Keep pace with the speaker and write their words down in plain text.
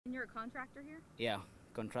And you're a contractor here? Yeah,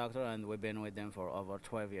 contractor, and we've been with them for over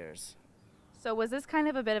 12 years. So was this kind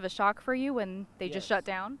of a bit of a shock for you when they just shut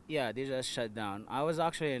Yes. down? Yeah, they just shut down. I was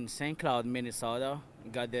actually in St. Cloud, Minnesota.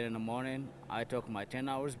 Got there in the morning. I took my 10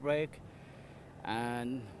 hours break,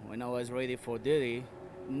 and when I was ready for duty,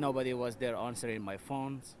 nobody was there answering my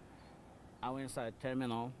phones. I went inside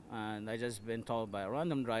terminal, and I just been told by a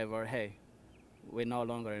random driver, hey, we're no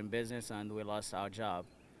longer in business and we lost our job.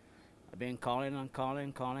 I've been calling and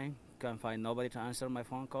calling, can't find nobody to answer my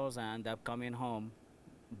phone calls, and I end up coming home,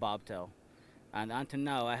 bobtail. And until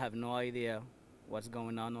now, I have no idea what's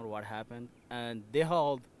going on or what happened. And they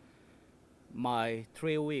hold my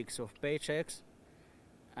 3 weeks of paychecks,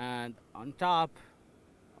 and on top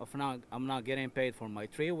of now, I'm not getting paid for my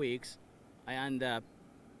 3 weeks. I end up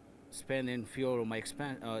spending fuel on my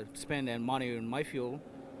spending money on my fuel.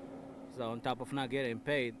 So on top of not getting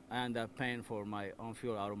paid, I end up paying for my own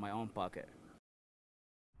fuel out of my own pocket.